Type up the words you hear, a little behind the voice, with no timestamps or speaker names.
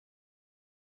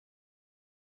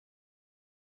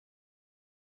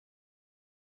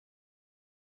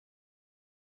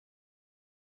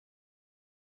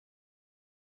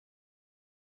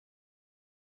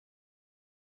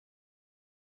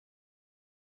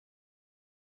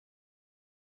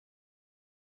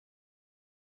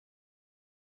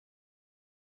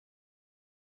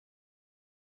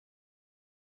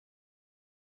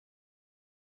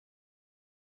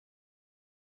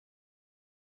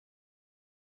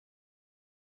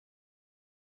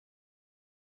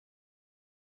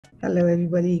Hello,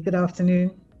 everybody. Good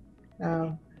afternoon.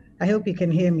 Uh, I hope you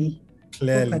can hear me. Hope I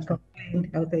Clearly.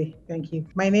 complained. Okay, thank you.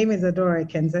 My name is Adora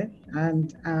Kenze,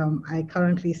 and I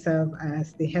currently serve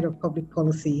as the head of public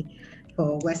policy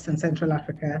for West and Central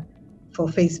Africa for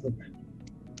Facebook.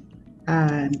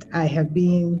 And I have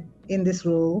been in this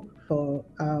role for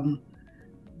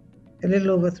a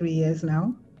little over 3 years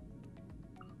now.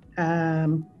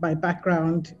 My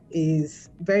background is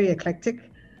very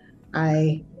eclectic.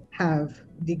 I have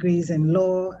degrees in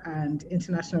law and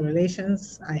international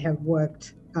relations. I have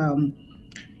worked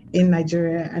in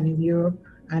Nigeria and in Europe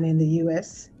and in the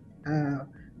US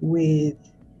with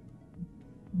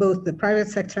both the private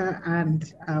sector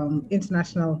and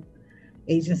international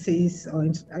agencies or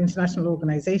international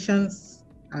organizations.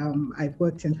 I've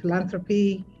worked in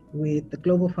philanthropy with the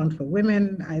Global Fund for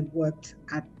Women. I've worked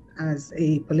as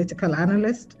a political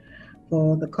analyst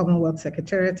for the Commonwealth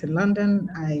Secretariat in London.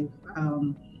 I've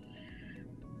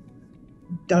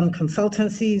done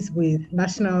consultancies with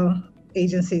national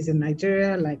agencies in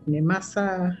Nigeria like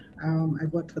NIMASA.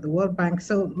 I've worked for the World Bank.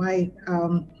 So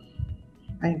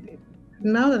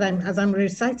now that as I'm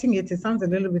reciting it, it sounds a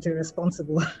little bit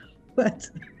irresponsible, but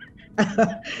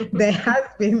there has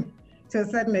been, to a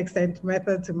certain extent,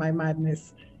 method to my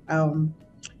madness.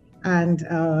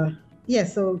 Yeah,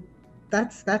 so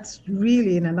that's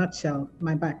really, in a nutshell,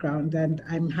 my background, and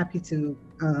I'm happy to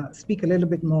speak a little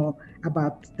bit more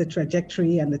about the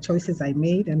trajectory and the choices I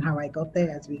made and how I got there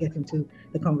as we get into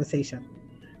the conversation.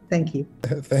 Thank you.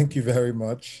 Thank you very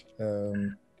much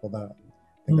for that.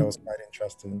 I think that was quite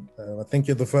interesting. I think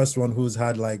you're the first one who's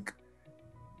had like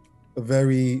a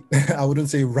very, I wouldn't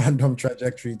say random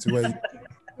trajectory to where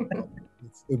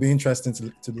it'll be interesting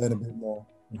to learn a bit more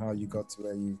on how you got to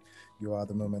where you are at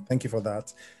the moment. Thank you for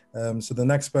that. So the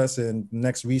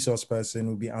next resource person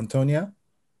will be Antonia,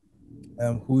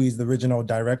 who is the regional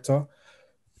director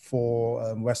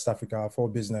for West Africa for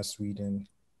Business Sweden.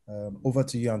 Over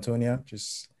to you, Antonia.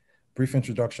 Just brief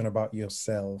introduction about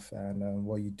yourself and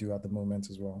what you do at the moment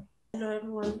as well. Hello,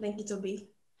 everyone. Thank you, Toby.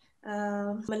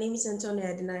 My name is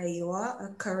Antonia Adenayiwa.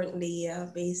 I'm currently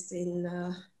based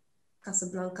in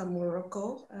Casablanca,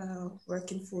 Morocco,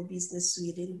 working for Business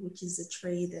Sweden, which is a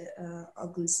trade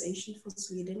organization for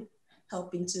Sweden,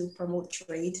 helping to promote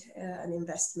trade and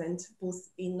investment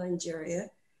both in Nigeria,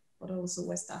 but also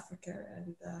West Africa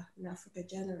and in Africa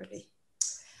generally.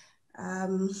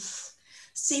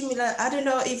 Similar, I don't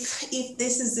know if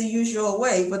this is the usual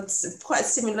way, but quite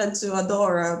similar to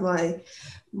Adora,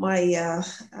 my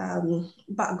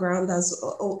background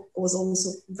was also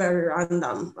very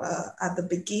random. At the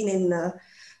beginning,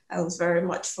 I was very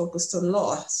much focused on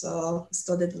law. So I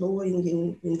studied law in the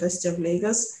University of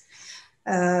Lagos,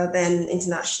 then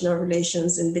international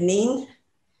relations in Benin.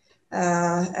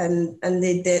 And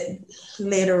they did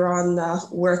later on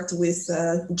worked with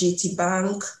GT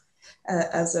Bank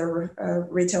as a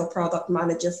retail product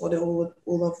manager for the whole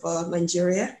of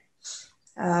Nigeria.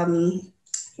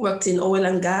 Worked in oil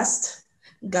and gas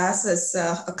as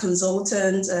a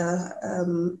consultant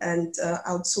and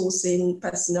outsourcing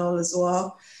personnel as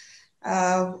well.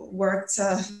 Worked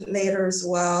later as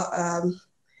well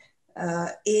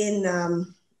in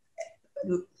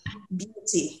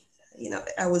beauty.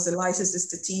 I was a licensed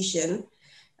esthetician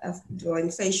doing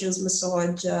facials,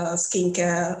 massage,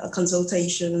 skincare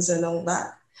consultations and all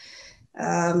that.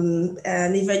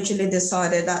 And eventually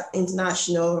decided that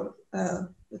international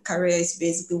career is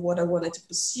basically what I wanted to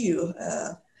pursue.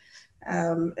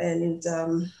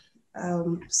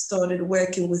 Started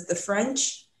working with the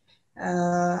French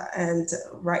and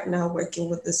right now working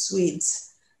with the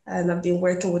Swedes. And I've been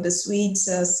working with the Swedes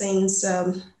since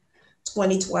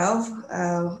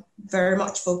 2012, very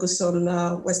much focused on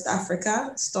West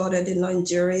Africa, started in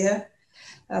Nigeria,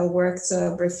 worked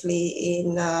briefly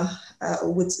in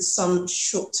with some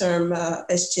short-term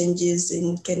exchanges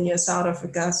in Kenya, South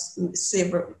Africa,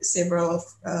 several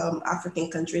African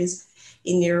countries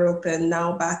in Europe, and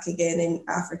now back again in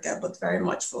Africa, but very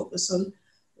much focused on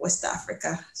West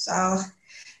Africa. So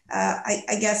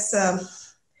I guess,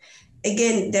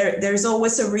 again, there's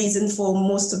always a reason for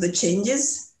most of the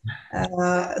changes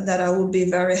that I would be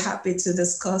very happy to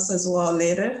discuss as well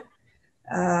later.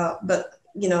 But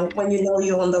when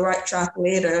you're on the right track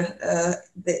later,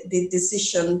 the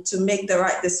decision to make the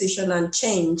right decision and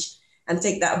change and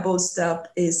take that bold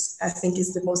step I think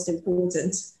is the most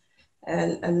important.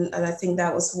 And I think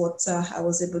that was what I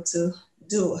was able to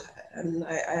do. And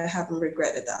I haven't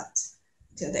regretted that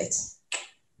to date.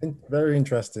 Very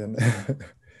interesting.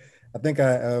 I think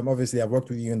obviously I've worked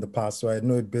with you in the past, so I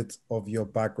know a bit of your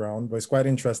background, but it's quite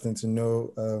interesting to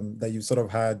know that you sort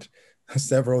of had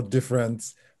several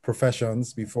different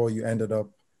professions before you ended up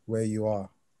where you are.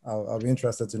 I'll be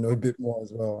interested to know a bit more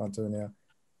as well, Antonia.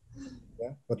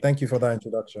 Yeah, but thank you for that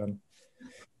introduction.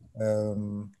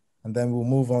 And then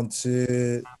we'll move on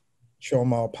to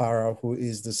Chioma Opara, who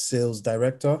is the Sales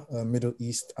Director, Middle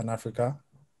East and Africa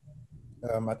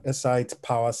at Esite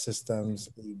Power Systems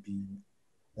AB.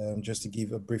 Just to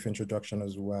give a brief introduction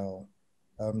as well.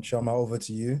 Chioma, over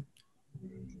to you.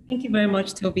 Thank you very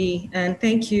much, Toby. And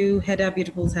thank you, HEDDA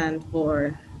Beautiful Hand,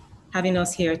 for having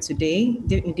us here today.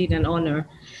 Indeed an honor.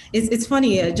 It's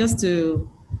funny, just to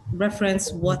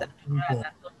reference what I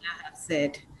have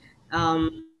said.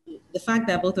 The fact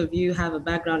that both of you have a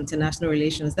background in international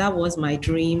relations, that was my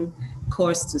dream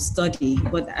course to study.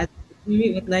 But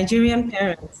with Nigerian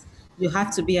parents, you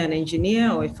have to be an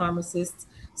engineer or a pharmacist.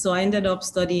 So I ended up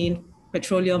studying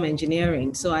petroleum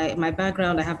engineering. So my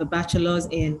background, I have a bachelor's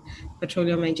in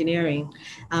petroleum engineering.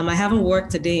 I haven't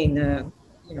worked a day in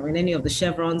in any of the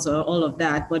chevrons or all of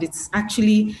that, but it's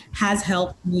actually has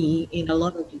helped me in a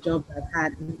lot of the jobs I've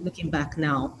had looking back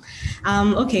now.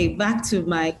 Okay, back to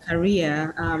my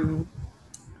career.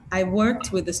 I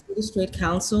worked with the Swedish Trade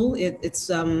Council.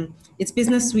 It's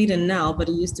Business Sweden now, but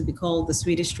it used to be called the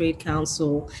Swedish Trade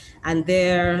Council. And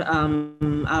there,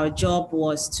 our job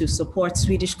was to support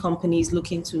Swedish companies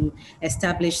looking to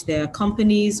establish their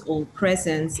companies or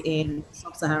presence in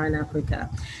sub-Saharan Africa.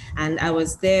 And I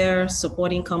was there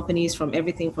supporting companies from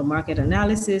everything from market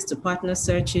analysis to partner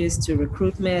searches to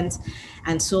recruitment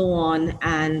and so on.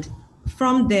 And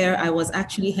from there, I was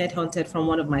actually headhunted from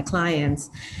one of my clients,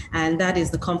 and that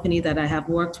is the company that I have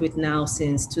worked with now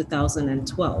since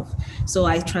 2012. So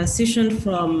I transitioned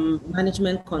from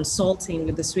management consulting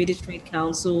with the Swedish Trade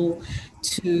Council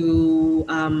to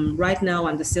right now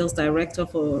I'm the sales director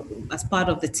as part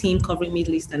of the team covering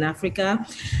Middle East and Africa.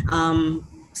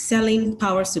 Selling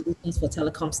power solutions for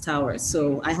telecoms towers.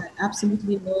 So I had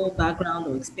absolutely no background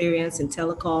or experience in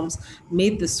telecoms,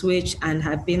 made the switch and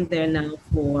have been there now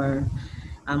for,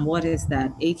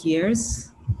 8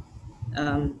 years?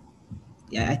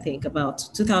 I think about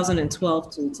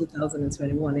 2012 to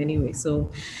 2021 anyway. So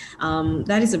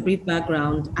that is a brief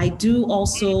background. I do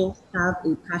also have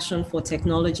a passion for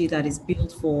technology that is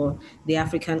built for the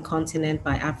African continent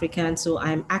by Africans. So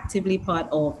I'm actively part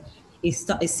of a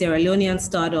Sierra Leonean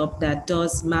startup that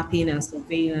does mapping and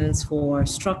surveillance for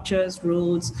structures,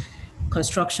 roads,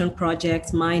 construction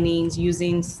projects, mining,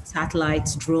 using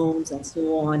satellites, drones, and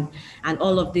so on. And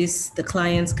all of this, the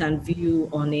clients can view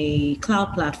on a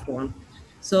cloud platform.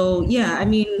 So yeah, I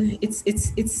mean,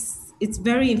 it's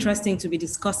very interesting to be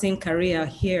discussing career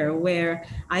here, where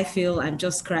I feel I'm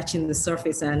just scratching the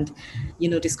surface and,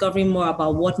 discovering more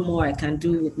about what more I can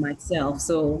do with myself.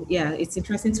 So yeah, it's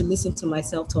interesting to listen to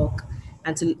myself talk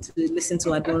and to listen to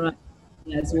Adora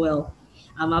as well.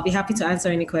 I'll be happy to answer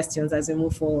any questions as we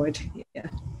move forward. Yeah.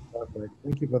 Perfect.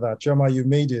 Thank you for that. Chioma, you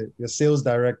made it. You're sales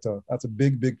director. That's a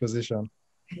big, big position.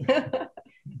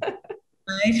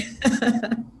 Right.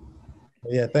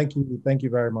 Yeah, thank you. Thank you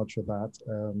very much for that.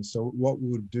 So what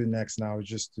we'll do next now is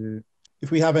just if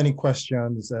we have any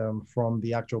questions from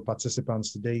the actual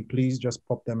participants today, please just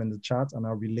pop them in the chat and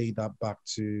I'll relay that back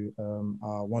to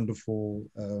our wonderful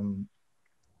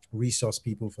resource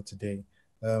people for today.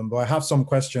 But I have some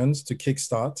questions to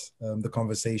kickstart the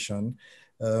conversation.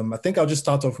 I think I'll just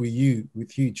start off with you,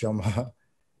 Chioma,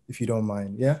 if you don't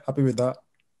mind. Yeah, happy with that?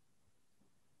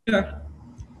 Sure.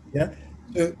 Yeah.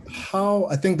 So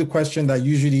I think the question that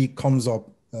usually comes up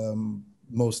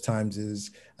most times is,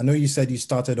 I know you said you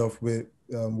started off with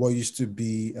what used to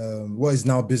be, what is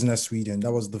now Business Sweden.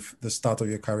 That was the start of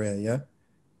your career, yeah?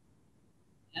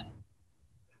 Yeah.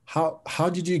 How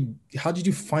did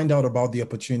you find out about the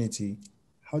opportunity?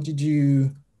 How did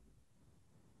you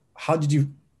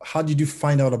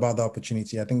find out about the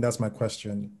opportunity? I think that's my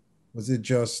question. Was it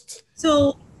just?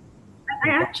 So I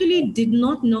actually did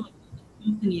not know the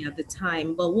company at the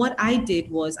time, but what I did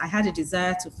was I had a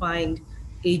desire to find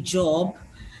a job,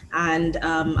 and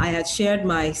I had shared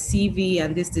my CV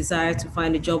and this desire to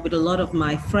find a job with a lot of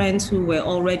my friends who were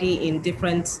already in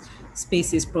different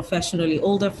spaces professionally,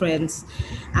 older friends.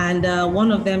 And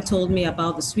one of them told me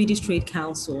about the Swedish Trade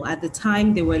Council. At the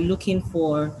time, they were looking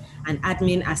for an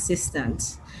admin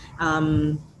assistant.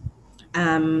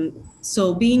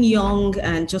 So being young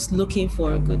and just looking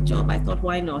for a good job, I thought,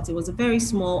 why not? It was a very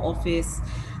small office.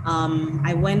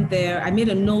 I went there. I made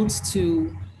a note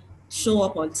to show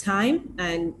up on time,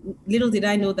 and little did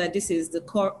I know that this is the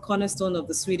cornerstone of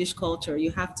the Swedish culture.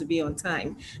 You have to be on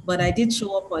time. But I did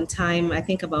show up on time, I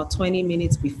think about 20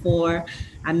 minutes before.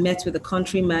 I met with the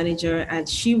country manager, and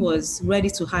she was ready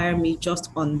to hire me just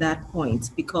on that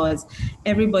point because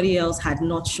everybody else had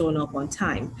not shown up on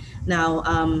time. Now,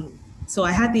 So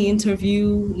I had the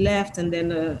interview, left, and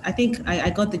then I think I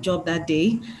got the job that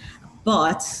day.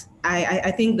 But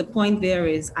I think the point there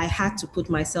is I had to put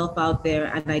myself out there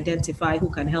and identify who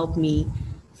can help me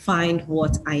find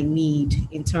what I need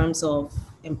in terms of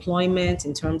employment,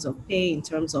 in terms of pay, in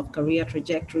terms of career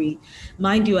trajectory.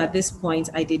 Mind you, at this point,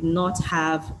 I did not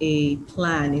have a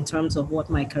plan in terms of what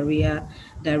my career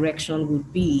direction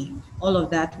would be. All of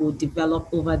that will develop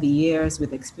over the years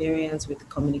with experience, with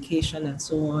communication, and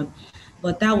so on.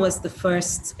 But that was the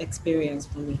first experience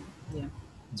for me, yeah,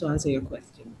 to answer your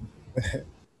question.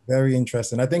 Very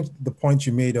interesting. I think the point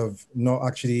you made of not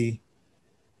actually,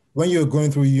 when you're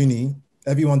going through uni,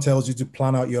 everyone tells you to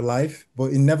plan out your life,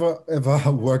 but it never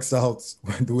ever works out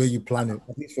the way you plan it.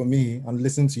 At least for me, and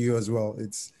listening to you as well,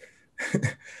 it's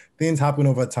things happen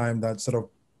over time that sort of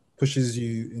pushes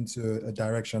you into a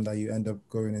direction that you end up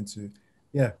going into.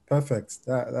 Yeah, perfect.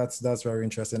 That's very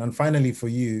interesting. And finally, for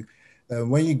you,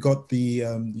 when you got the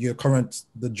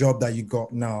the job that you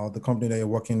got now, the company that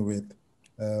you're working with,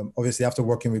 obviously after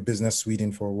working with Business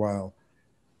Sweden for a while,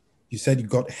 you said you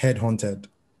got headhunted.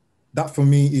 That for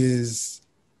me is,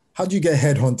 how do you get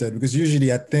headhunted? Because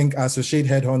usually I think I associate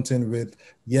headhunting with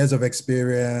years of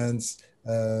experience,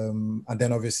 and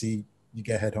then obviously you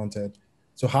get headhunted.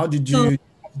 So how did you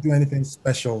do anything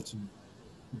special to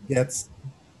get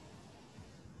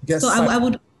so I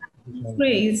would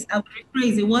rephrase,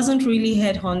 it wasn't really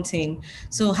headhunting.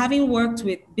 So having worked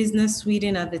with Business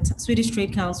Sweden at the Swedish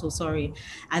Trade Council, sorry,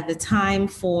 at the time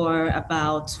for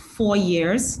about 4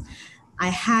 years, I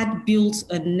had built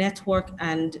a network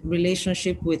and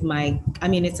relationship with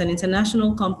it's an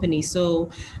international company. So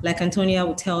like Antonia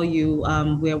would tell you,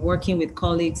 we're working with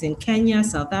colleagues in Kenya,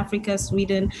 South Africa,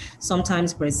 Sweden,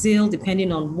 sometimes Brazil,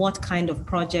 depending on what kind of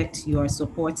project you are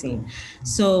supporting.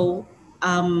 So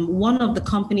one of the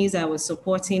companies I was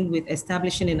supporting with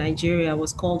establishing in Nigeria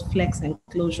was called Flex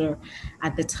Enclosure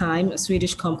at the time, a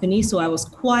Swedish company. So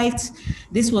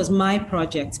this was my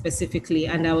project specifically,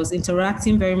 and I was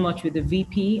interacting very much with the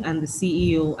VP and the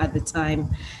CEO at the time.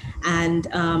 And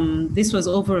this was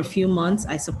over a few months.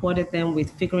 I supported them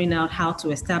with figuring out how to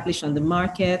establish on the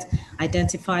market,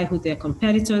 identify who their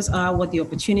competitors are, what the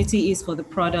opportunity is for the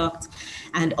product,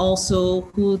 and also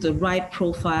who the right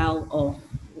profile of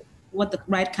what the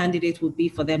right candidate would be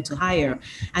for them to hire.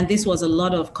 And this was a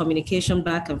lot of communication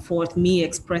back and forth, me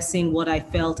expressing what I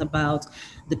felt about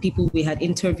the people we had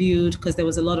interviewed, because there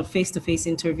was a lot of face-to-face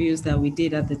interviews that we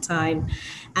did at the time.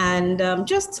 And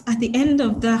just at the end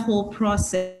of that whole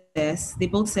process, they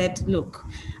both said, look,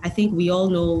 I think we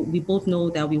both know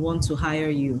that we want to hire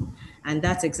you. And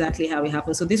that's exactly how it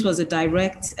happened. So this was a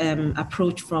direct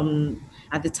approach from,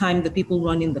 at the time, the people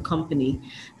running the company.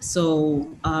 So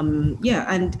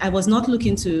and I was not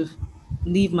looking to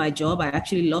leave my job. I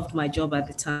actually loved my job at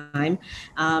the time.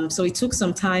 So it took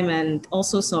some time and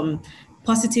also some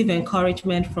positive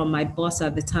encouragement from my boss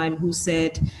at the time, who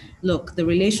said, look, the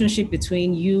relationship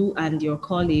between you and your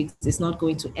colleagues is not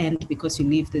going to end because you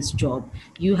leave this job.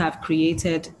 You have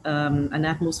created an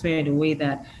atmosphere in a way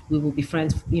that we will be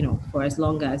friends, for as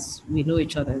long as we know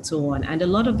each other and so on. And a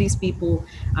lot of these people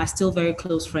are still very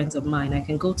close friends of mine. I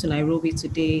can go to Nairobi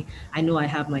today. I know I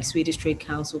have my Swedish Trade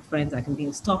Council friends. I can be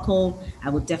in Stockholm. I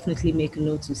would definitely make a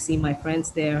note to see my friends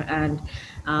there. And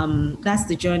that's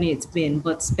the journey it's been.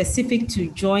 But specific to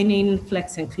joining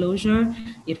Flex Enclosure,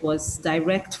 it was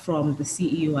direct from the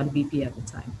CEO and VP at the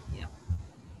time. Yeah.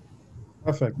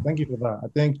 Perfect. Thank you for that. I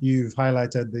think you've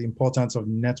highlighted the importance of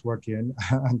networking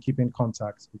and keeping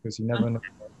contacts, because you never know.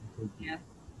 Yeah,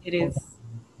 it is.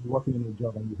 You're working in a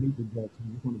job and you hate the job, so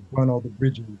you just want to burn all the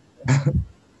bridges.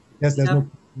 Yes, there's no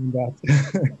point in that.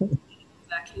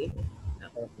 Exactly.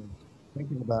 Perfect. Thank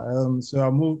you for that. So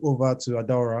I'll move over to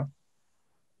Adora.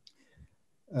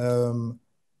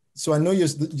 So I know your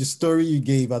story you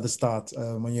gave at the start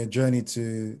on your journey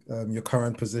to your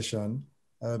current position.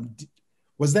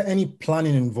 Was there any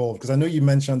planning involved? Because I know you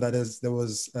mentioned that there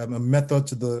was a method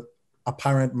to the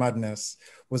apparent madness.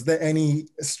 Was there any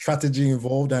strategy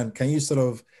involved? And can you sort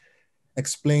of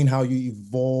explain how you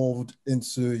evolved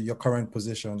into your current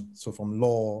position? So from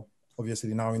law,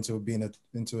 obviously now into being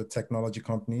into a technology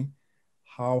company.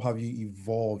 How have you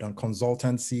evolved? And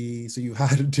consultancy, so you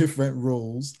had different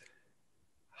roles.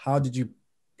 How did you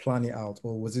plan it out?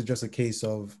 Or was it just a case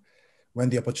of when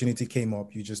the opportunity came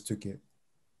up, you just took it?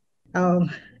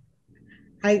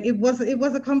 It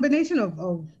was a combination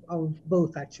of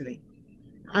both, actually.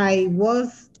 I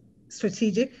was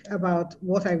strategic about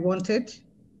what I wanted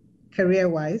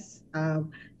career-wise. To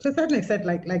a certain extent,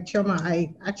 like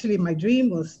Chioma, my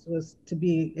dream was to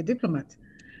be a diplomat.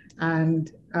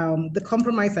 And the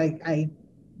compromise I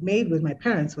made with my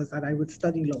parents was that I would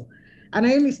study law. And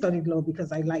I only studied law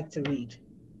because I like to read.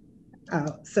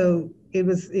 So it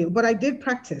was, but I did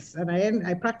practice, and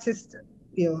I practiced,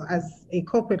 as a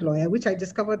corporate lawyer, which I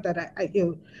discovered that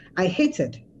I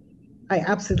hated. I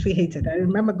absolutely hated. I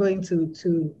remember going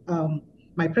to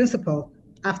my principal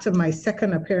after my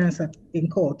second appearance in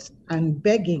court and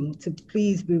begging to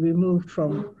please be removed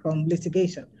from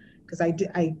litigation, because I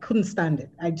couldn't stand it.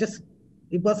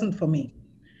 It wasn't for me.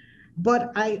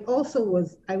 But I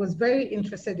was very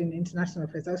interested in international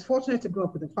affairs. I was fortunate to grow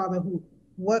up with a father who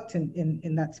worked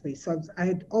in that space. So I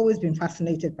had always been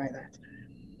fascinated by that.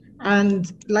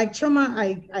 And like Choma,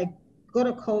 I got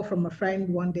a call from a friend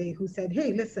one day who said,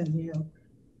 hey, listen,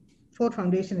 Ford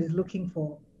Foundation is looking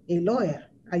for a lawyer.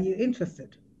 Are you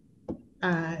interested?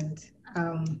 And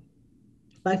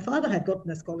my father had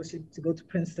gotten a scholarship to go to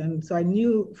Princeton. So I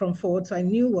knew from Ford, so I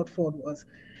knew what Ford was.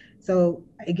 So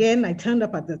again, I turned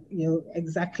up at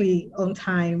exactly on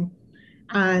time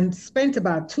and spent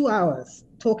about 2 hours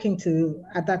talking to,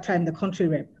 at that time, the country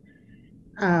rep.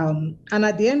 And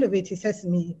at the end of it, he says to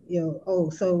me,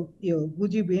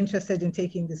 would you be interested in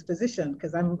taking this position?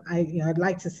 Because I'd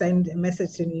like to send a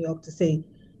message to New York to say,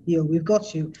 we've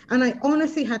got you. And I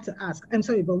honestly had to ask, I'm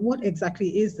sorry, but what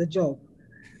exactly is the job?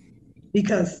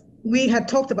 Because we had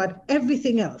talked about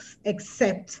everything else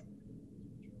except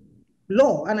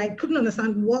law, and I couldn't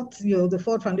understand what the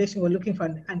Ford Foundation were looking for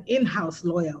an in-house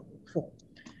lawyer for.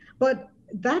 But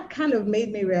that kind of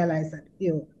made me realize that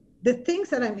the things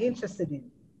that I'm interested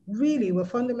in really were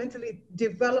fundamentally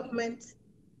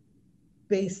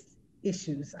development-based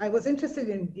issues. I was interested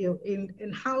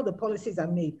in how the policies are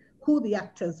made, who the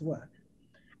actors were,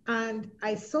 and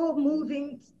I saw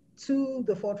moving to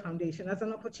the Ford Foundation as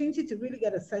an opportunity to really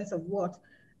get a sense of what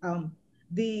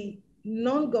the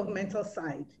non-governmental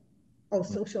side of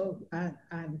social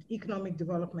and economic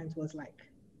development was like.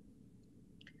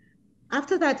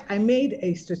 After that, I made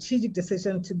a strategic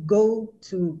decision to go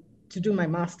to do my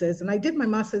master's, and I did my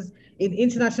master's in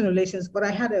international relations, but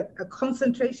I had a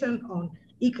concentration on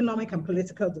economic and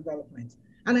political development.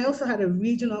 And I also had a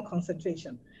regional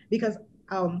concentration because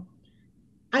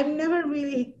I've never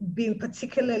really been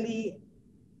particularly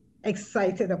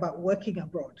excited about working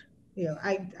abroad.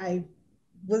 I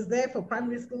was there for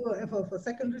primary school, for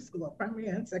secondary school, or primary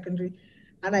and secondary,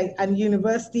 and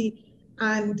university,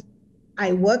 and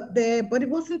I worked there, but it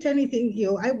wasn't anything,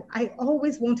 I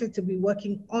always wanted to be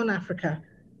working on Africa,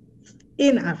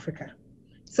 in Africa.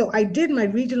 So I did my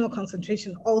regional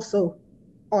concentration also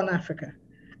on Africa.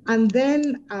 And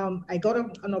then I got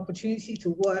an opportunity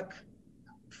to work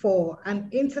for an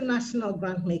international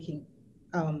grant-making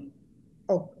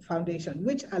foundation,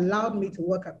 which allowed me to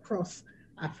work across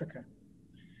Africa.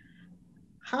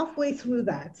 Halfway through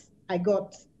that, I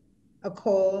got a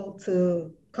call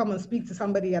to come and speak to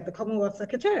somebody at the Commonwealth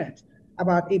Secretariat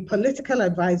about a political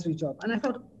advisory job. And I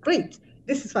thought, great,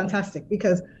 this is fantastic,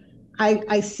 because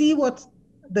I see what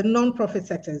the nonprofit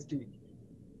sector is doing.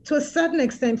 To a certain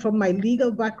extent, from my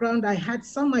legal background, I had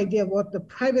some idea of what the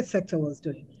private sector was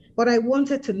doing, but I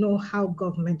wanted to know how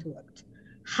government worked.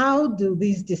 How do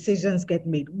these decisions get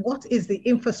made? What is the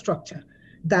infrastructure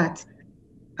that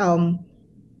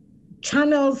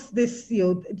channels this,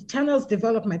 channels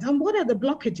development, and what are the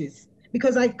blockages?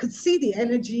 Because I could see the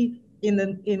energy in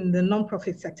the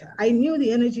nonprofit sector. I knew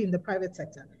the energy in the private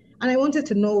sector, and I wanted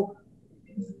to know,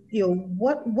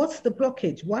 what's the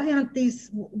blockage? Why aren't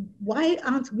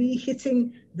we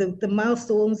hitting the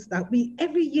milestones that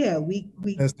every year we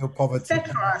There's no poverty set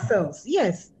for ourselves?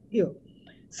 Yes,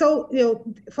 So,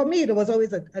 for me, it was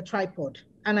always a tripod,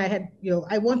 and I had,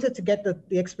 I wanted to get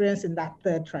the experience in that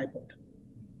third tripod.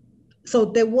 So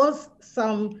there was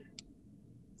some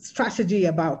strategy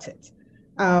about it.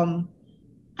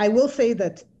 I will say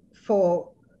that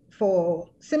for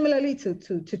similarly to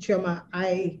Chioma,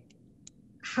 I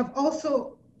have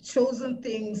also chosen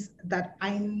things that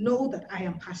I know that I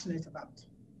am passionate about.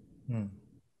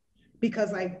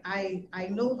 Because I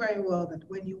know very well that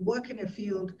when you work in a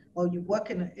field or you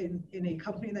work in a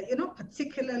company that you're not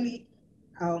particularly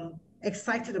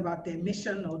excited about their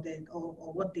mission or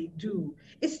what they do,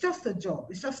 it's just a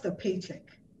job, it's just a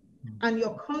paycheck. And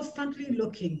you're constantly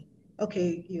looking,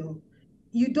 okay, you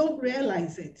don't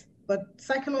realize it, but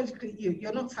psychologically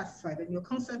you're not satisfied and you're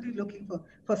constantly looking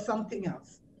for something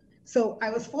else. So I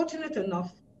was fortunate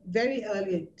enough very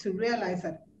early to realize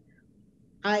that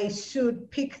I should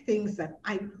pick things that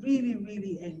I really,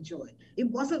 really enjoy.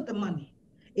 It wasn't the money,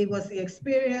 it was the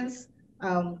experience.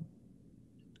 And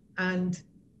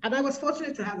I was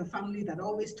fortunate to have a family that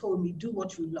always told me, do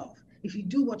what you love. If you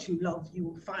do what you love, you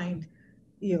will find,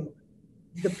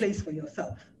 the place for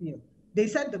yourself. They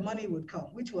said the money would come,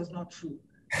 which was not true.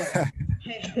 But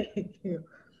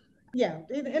yeah,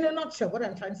 in a nutshell, what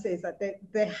I'm trying to say is that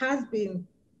there has been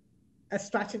a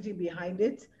strategy behind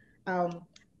it.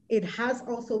 It has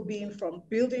also been from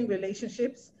building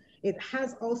relationships. It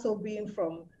has also been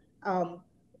from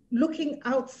looking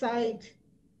outside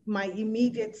my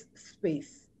immediate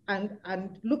space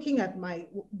and looking at my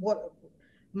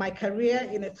career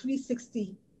in a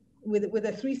 360 with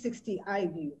a 360 eye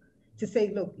view to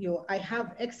say, look, I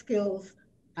have X skills,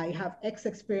 I have X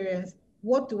experience.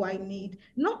 What do I need?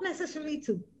 Not necessarily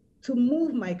to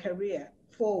move my career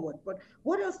forward, but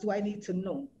what else do I need to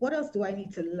know? What else do I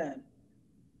need to learn?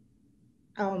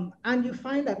 And you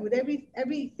find that with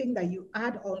everything that you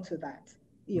add on to that,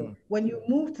 when you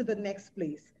move to the next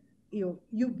place, you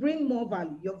bring more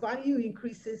value. Your value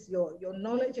increases, your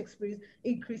knowledge experience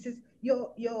increases,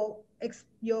 you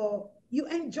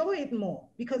enjoy it more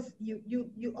because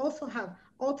you also have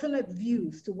alternate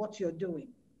views to what you're doing.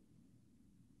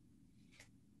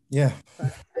 Yeah.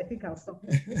 But I think I'll stop.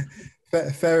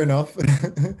 Fair enough.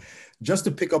 Just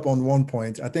to pick up on one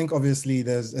point, I think obviously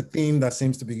there's a theme that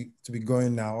seems to be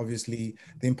going now. Obviously,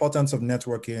 the importance of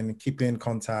networking, keeping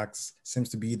contacts seems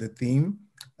to be the theme.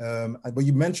 But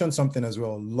you mentioned something as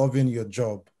well, loving your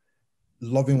job,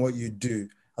 loving what you do,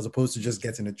 as opposed to just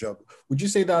getting a job. Would you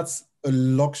say that's a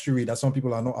luxury that some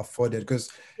people are not afforded?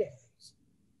 Because yes.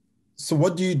 So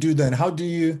what do you do then? How do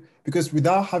you, because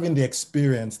without having the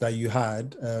experience that you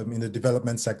had in the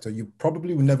development sector, you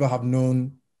probably would never have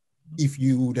known if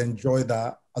you would enjoy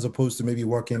that as opposed to maybe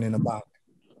working in a bank.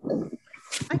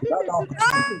 I think they're two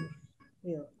different things.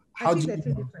 I think they're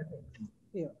two different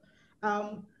things.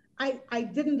 I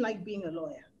didn't like being a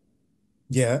lawyer.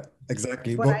 Yeah,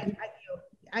 exactly. But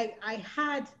I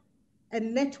had a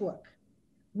network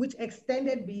which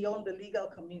extended beyond the legal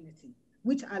community,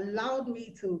 which allowed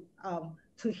me to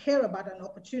hear about an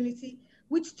opportunity,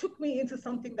 which took me into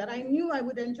something that I knew I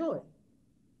would enjoy.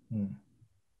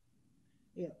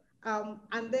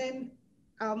 And then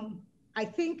I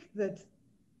think that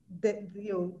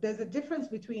there's a difference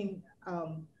between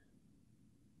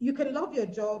you can love your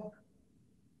job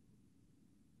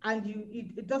and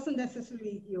it doesn't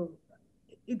necessarily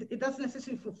it doesn't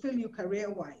necessarily fulfill you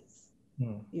career-wise.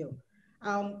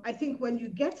 I think when you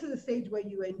get to the stage where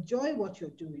you enjoy what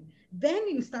you're doing, then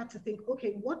you start to think,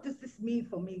 okay, what does this mean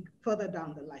for me further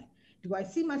down the line? Do I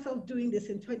see myself doing this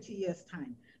in 20 years'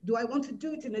 time? Do I want to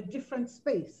do it in a different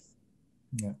space?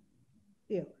 And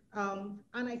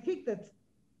I think that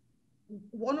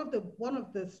one of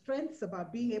the strengths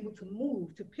about being able to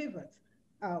move, to pivot,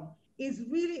 is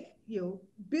really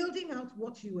building out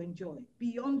what you enjoy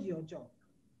beyond your job.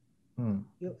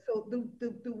 So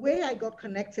the way I got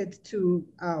connected to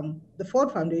the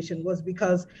Ford Foundation was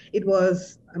because it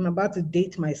was, I'm about to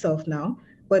date myself now,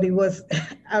 but it was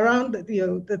around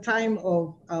the time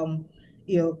of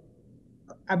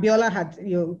Abiola had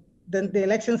the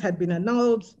elections had been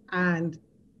annulled and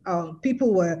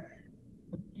people were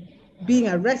being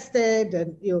arrested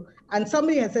and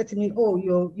somebody had said to me, oh,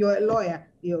 you're a lawyer,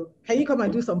 can you come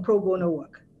and do some pro bono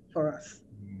work for us?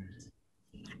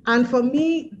 And for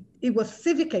me, it was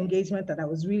civic engagement that I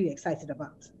was really excited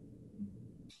about.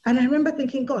 And I remember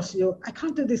thinking, gosh, I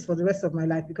can't do this for the rest of my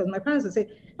life because my parents would say,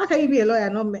 how can you be a lawyer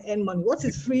and not earn money? What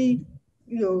is free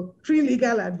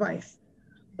legal advice?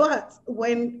 But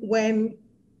when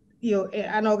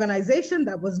an organization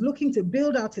that was looking to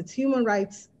build out its human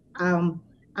rights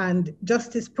and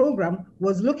justice program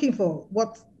was looking for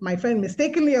what my friend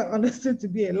mistakenly understood to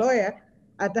be a lawyer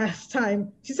at that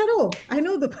time, she said, oh, I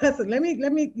know the person. Let me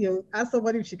ask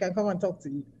somebody if she can come and talk to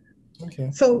you.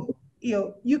 Okay. So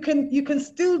you can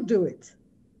still do it.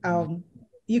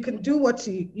 You can do what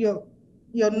you're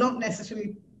not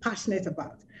necessarily passionate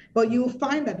about, but you'll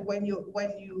find that when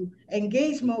you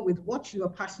engage more with what you are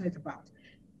passionate about,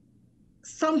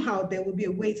 somehow there will be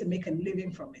a way to make a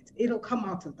living from it. It'll come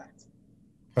out of that.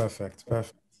 Perfect.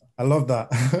 I love that.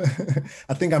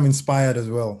 I think I'm inspired as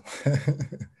well.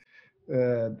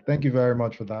 Thank you very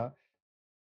much for that.